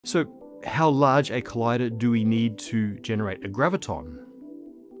So how large a collider do we need to generate a graviton?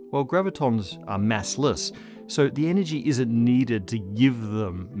 Well, gravitons are massless, so the energy isn't needed to give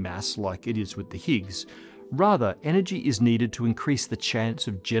them mass like it is with the Higgs. Rather, energy is needed to increase the chance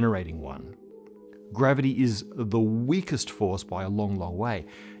of generating one. Gravity is the weakest force by a long, long way.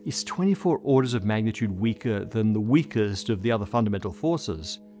 It's 24 orders of magnitude weaker than the weakest of the other fundamental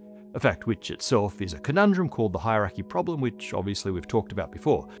forces. A fact which itself is a conundrum called the hierarchy problem, which obviously we've talked about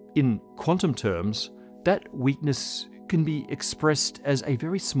before. In quantum terms, that weakness can be expressed as a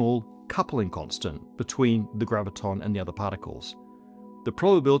very small coupling constant between the graviton and the other particles. The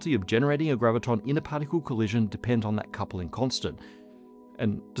probability of generating a graviton in a particle collision depends on that coupling constant.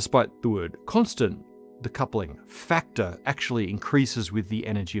 And despite the word constant, the coupling factor actually increases with the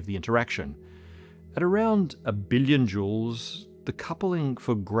energy of the interaction. At around 1 billion joules, the coupling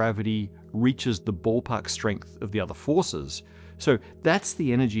for gravity reaches the ballpark strength of the other forces. So that's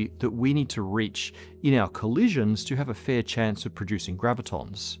the energy that we need to reach in our collisions to have a fair chance of producing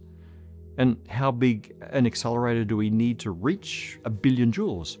gravitons. And how big an accelerator do we need to reach 1 billion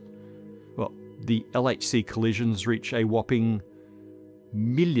joules? Well, the LHC collisions reach a whopping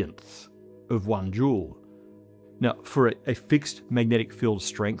millionth of 1 joule. Now, for a fixed magnetic field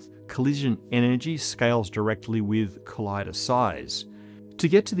strength, collision energy scales directly with collider size. To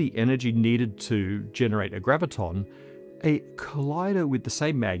get to the energy needed to generate a graviton, a collider with the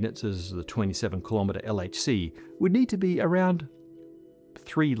same magnets as the 27-kilometer LHC would need to be around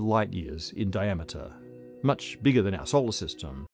 3 light years in diameter, much bigger than our solar system.